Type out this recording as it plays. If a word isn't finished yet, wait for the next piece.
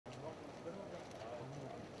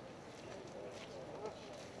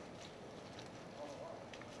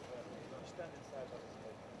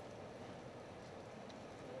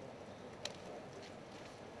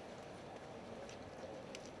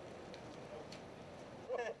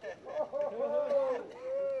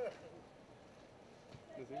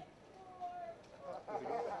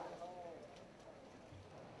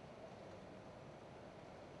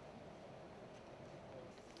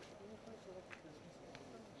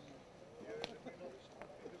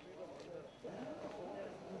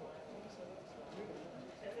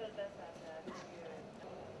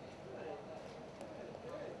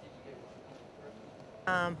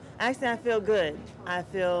Actually, I feel good. I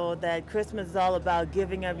feel that Christmas is all about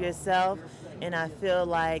giving of yourself, and I feel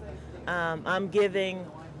like I'm giving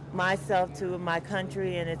myself to my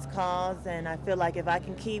country and its cause, and I feel like if I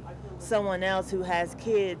can keep someone else who has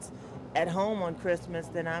kids at home on Christmas,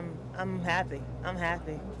 then I'm happy. I'm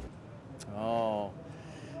happy. Oh,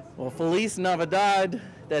 well, feliz navidad.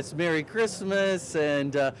 That's Merry Christmas,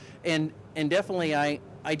 and definitely I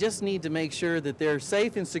just need to make sure that they're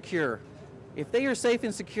safe and secure. If they are safe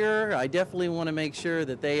and secure, I definitely want to make sure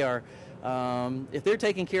that they are. If they're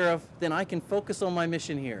taken care of, then I can focus on my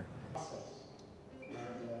mission here.